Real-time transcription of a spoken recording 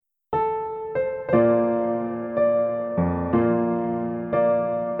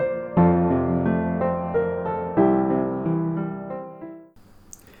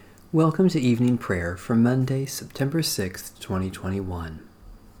Welcome to evening prayer for Monday, September 6th, 2021.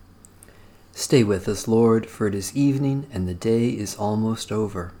 Stay with us, Lord, for it is evening and the day is almost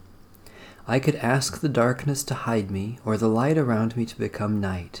over. I could ask the darkness to hide me or the light around me to become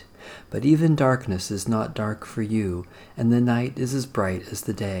night, but even darkness is not dark for you, and the night is as bright as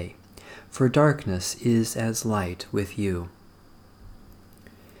the day, for darkness is as light with you.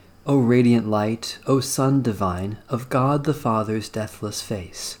 O radiant light, O Son divine, of God the Father's deathless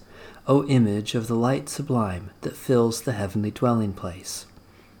face, O image of the light sublime that fills the heavenly dwelling place.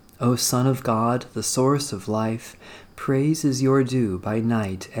 O Son of God, the source of life, praise is your due by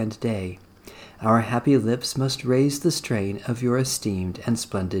night and day. Our happy lips must raise the strain of your esteemed and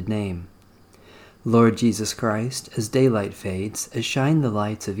splendid name. Lord Jesus Christ, as daylight fades, as shine the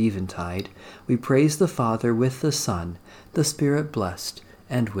lights of eventide, we praise the Father with the Son, the Spirit blessed,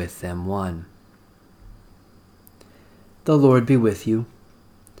 and with them one. The Lord be with you.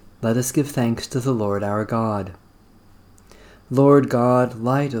 Let us give thanks to the Lord our God. Lord God,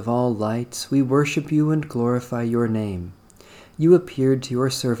 light of all lights, we worship you and glorify your name. You appeared to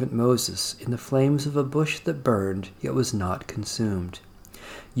your servant Moses in the flames of a bush that burned, yet was not consumed.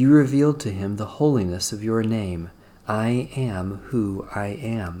 You revealed to him the holiness of your name, I am who I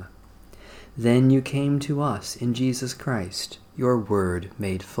am. Then you came to us in Jesus Christ, your Word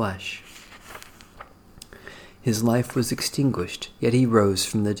made flesh. His life was extinguished, yet he rose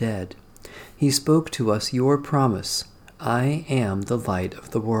from the dead. He spoke to us your promise, I am the light of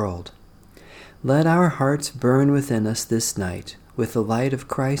the world. Let our hearts burn within us this night with the light of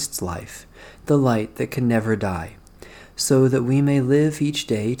Christ's life, the light that can never die, so that we may live each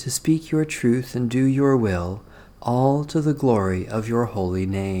day to speak your truth and do your will, all to the glory of your holy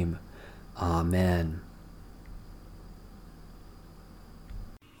name. Amen.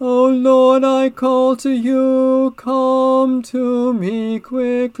 O Lord, I call to you, come to me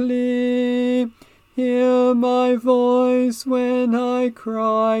quickly. Hear my voice when I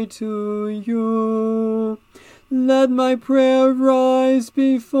cry to you. Let my prayer rise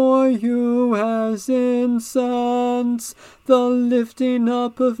before you as incense, the lifting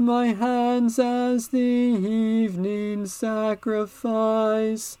up of my hands as the evening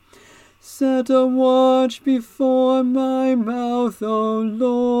sacrifice. Set a watch before my mouth, O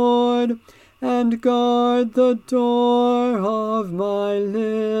Lord, and guard the door of my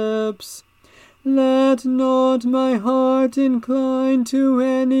lips. Let not my heart incline to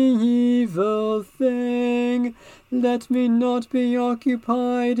any evil thing. Let me not be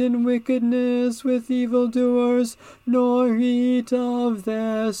occupied in wickedness with evildoers, nor eat of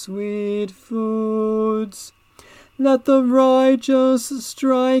their sweet foods. Let the righteous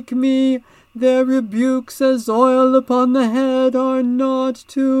strike me. Their rebukes as oil upon the head are not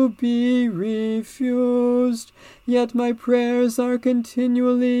to be refused. Yet my prayers are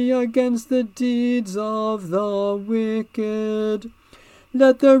continually against the deeds of the wicked.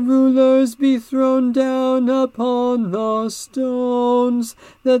 Let the rulers be thrown down upon the stones,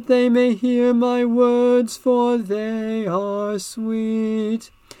 that they may hear my words, for they are sweet.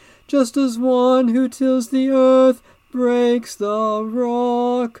 Just as one who tills the earth breaks the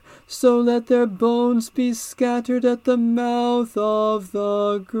rock, so let their bones be scattered at the mouth of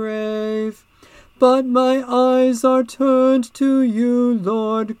the grave. But my eyes are turned to you,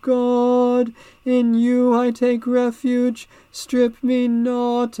 Lord God. In you I take refuge. Strip me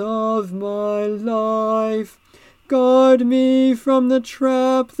not of my life. Guard me from the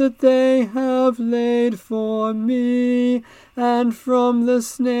trap that they have laid for me, and from the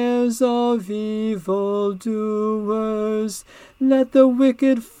snares of evildoers. Let the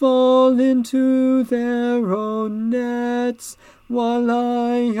wicked fall into their own nets, while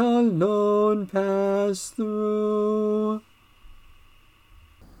I alone pass through.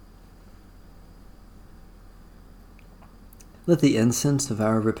 Let the incense of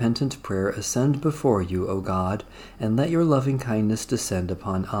our repentant prayer ascend before you, O God, and let your loving kindness descend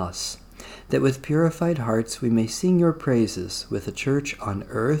upon us, that with purified hearts we may sing your praises with the church on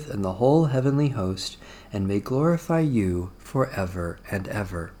earth and the whole heavenly host, and may glorify you forever and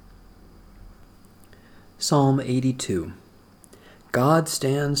ever. Psalm 82. God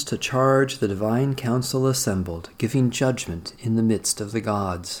stands to charge the divine council assembled, giving judgment in the midst of the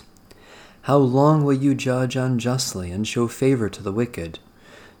gods. How long will you judge unjustly and show favor to the wicked?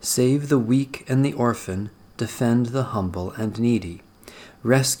 Save the weak and the orphan, defend the humble and needy.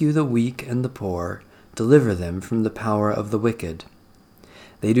 Rescue the weak and the poor, deliver them from the power of the wicked.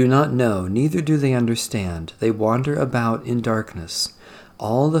 They do not know, neither do they understand. They wander about in darkness.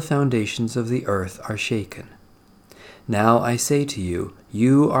 All the foundations of the earth are shaken. Now I say to you,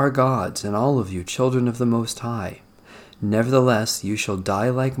 you are gods, and all of you children of the Most High. Nevertheless, you shall die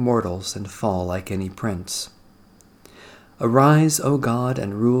like mortals and fall like any prince. Arise, O God,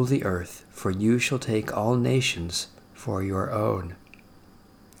 and rule the earth, for you shall take all nations for your own.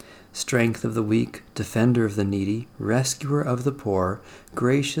 Strength of the weak, defender of the needy, rescuer of the poor,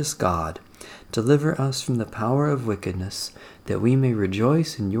 gracious God, deliver us from the power of wickedness, that we may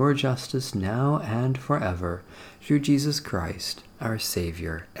rejoice in your justice now and forever, through Jesus Christ, our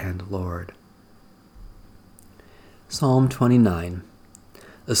Savior and Lord. Psalm 29.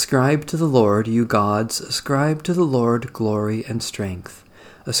 Ascribe to the Lord, you gods, ascribe to the Lord glory and strength.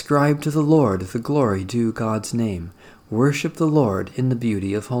 Ascribe to the Lord the glory due God's name. Worship the Lord in the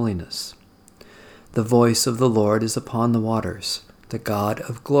beauty of holiness. The voice of the Lord is upon the waters. The God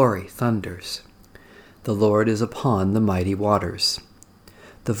of glory thunders. The Lord is upon the mighty waters.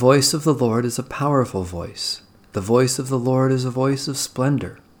 The voice of the Lord is a powerful voice. The voice of the Lord is a voice of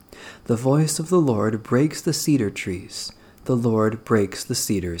splendor. The voice of the Lord breaks the cedar trees. The Lord breaks the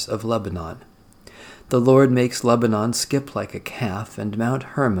cedars of Lebanon. The Lord makes Lebanon skip like a calf, and Mount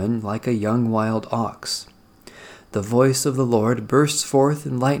Hermon like a young wild ox. The voice of the Lord bursts forth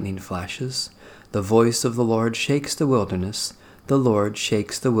in lightning flashes. The voice of the Lord shakes the wilderness. The Lord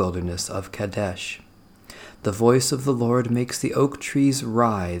shakes the wilderness of Kadesh. The voice of the Lord makes the oak trees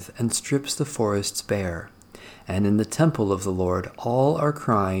writhe and strips the forests bare. And in the temple of the Lord all are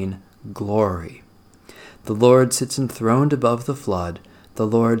crying, Glory! The Lord sits enthroned above the flood. The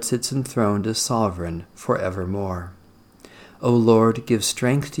Lord sits enthroned as sovereign forevermore. O Lord, give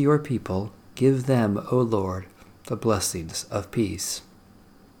strength to your people. Give them, O Lord, the blessings of peace.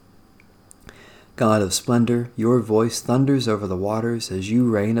 God of splendor, your voice thunders over the waters as you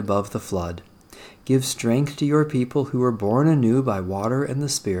reign above the flood. Give strength to your people who are born anew by water and the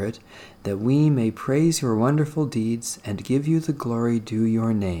Spirit, that we may praise your wonderful deeds and give you the glory due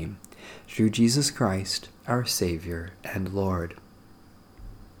your name, through Jesus Christ, our Savior and Lord.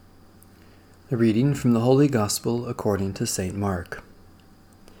 A reading from the Holy Gospel according to St. Mark.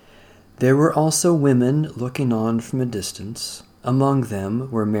 There were also women looking on from a distance. Among them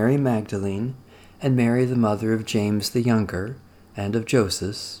were Mary Magdalene, and Mary the mother of James the younger, and of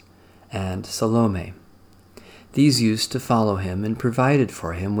Joseph, and Salome. These used to follow him and provided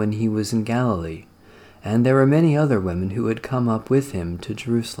for him when he was in Galilee, and there were many other women who had come up with him to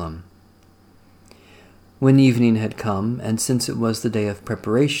Jerusalem. When evening had come, and since it was the day of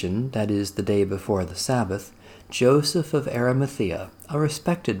preparation, that is, the day before the Sabbath, Joseph of Arimathea, a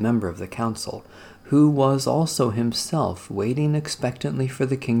respected member of the council, who was also himself waiting expectantly for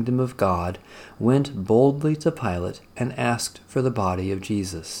the kingdom of God, went boldly to Pilate and asked for the body of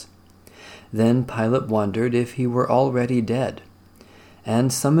Jesus. Then Pilate wondered if he were already dead,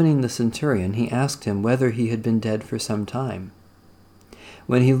 and summoning the centurion, he asked him whether he had been dead for some time.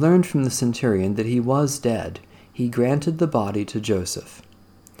 When he learned from the centurion that he was dead, he granted the body to Joseph.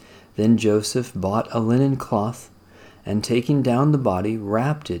 Then Joseph bought a linen cloth, and taking down the body,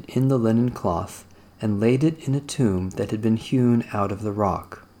 wrapped it in the linen cloth, and laid it in a tomb that had been hewn out of the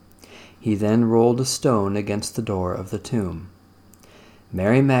rock. He then rolled a stone against the door of the tomb.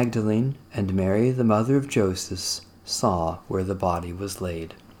 Mary Magdalene and Mary the mother of Joseph saw where the body was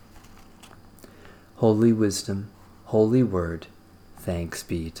laid. Holy Wisdom, Holy Word, thanks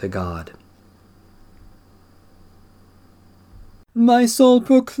be to God. My soul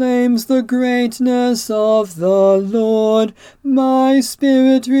proclaims the greatness of the Lord. My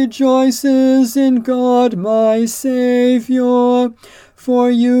spirit rejoices in God my Saviour.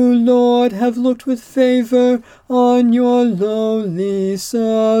 For you, Lord, have looked with favor on your lowly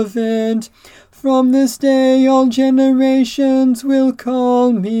servant. From this day all generations will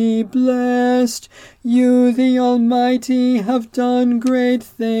call me blessed. You, the Almighty, have done great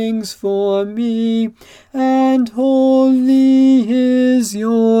things for me, and holy is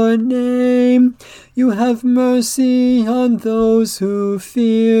your name. You have mercy on those who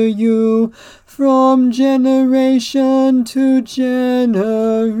fear you, from generation to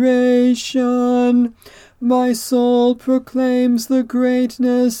generation. My soul proclaims the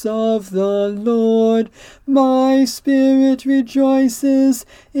greatness of the Lord. My spirit rejoices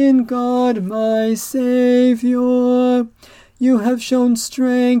in God my Saviour. You have shown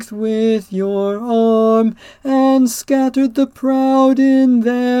strength with your arm, and scattered the proud in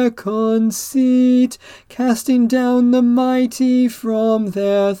their conceit, casting down the mighty from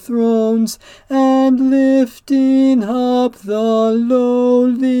their thrones, and lifting up the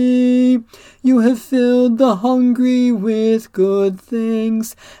lowly. You have filled the hungry with good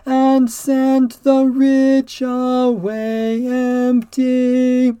things, and sent the rich away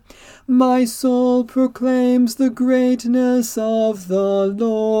empty. My soul proclaims the greatness of the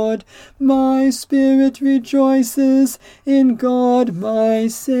Lord. My spirit rejoices in God my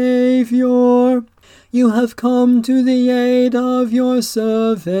Saviour. You have come to the aid of your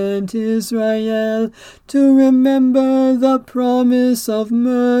servant Israel, to remember the promise of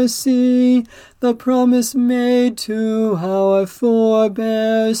mercy, the promise made to our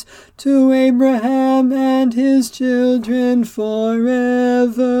forebears, to Abraham and his children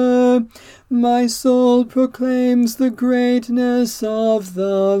forever. My soul proclaims the greatness of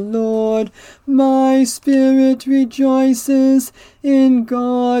the Lord. My spirit rejoices in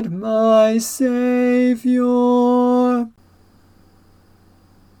God my Saviour.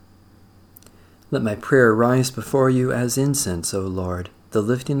 Let my prayer rise before you as incense, O Lord, the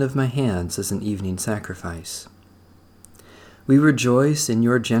lifting of my hands as an evening sacrifice. We rejoice in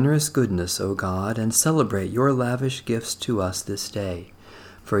your generous goodness, O God, and celebrate your lavish gifts to us this day.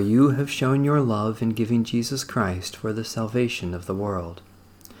 For you have shown your love in giving Jesus Christ for the salvation of the world.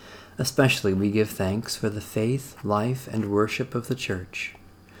 Especially we give thanks for the faith, life, and worship of the Church,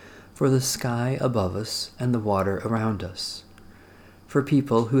 for the sky above us and the water around us, for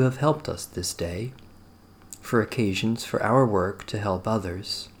people who have helped us this day, for occasions for our work to help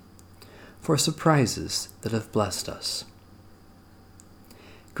others, for surprises that have blessed us.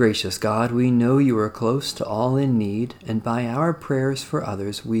 Gracious God, we know you are close to all in need, and by our prayers for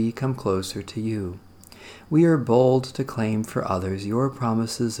others we come closer to you. We are bold to claim for others your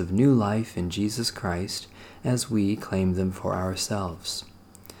promises of new life in Jesus Christ as we claim them for ourselves.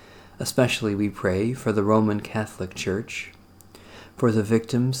 Especially we pray for the Roman Catholic Church, for the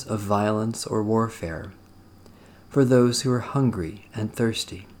victims of violence or warfare, for those who are hungry and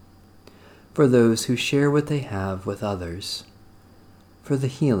thirsty, for those who share what they have with others, for the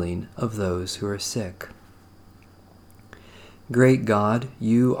healing of those who are sick. Great God,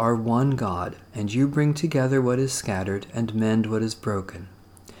 you are one God, and you bring together what is scattered and mend what is broken.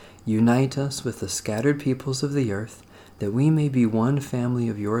 Unite us with the scattered peoples of the earth, that we may be one family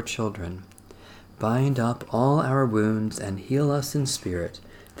of your children. Bind up all our wounds and heal us in spirit,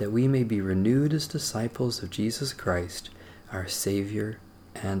 that we may be renewed as disciples of Jesus Christ, our Savior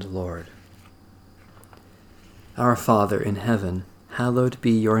and Lord. Our Father in heaven, hallowed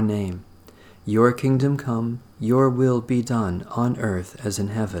be your name. Your kingdom come, your will be done on earth as in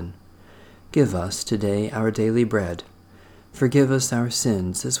heaven. Give us today our daily bread. Forgive us our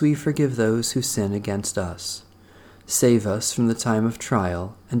sins as we forgive those who sin against us. Save us from the time of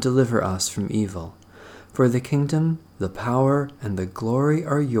trial and deliver us from evil. For the kingdom, the power, and the glory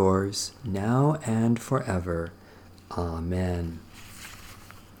are yours, now and forever. Amen.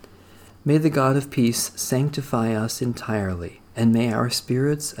 May the God of peace sanctify us entirely, and may our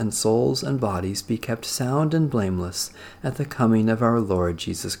spirits and souls and bodies be kept sound and blameless at the coming of our Lord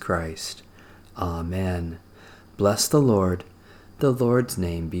Jesus Christ. Amen. Bless the Lord's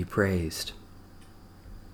name be praised.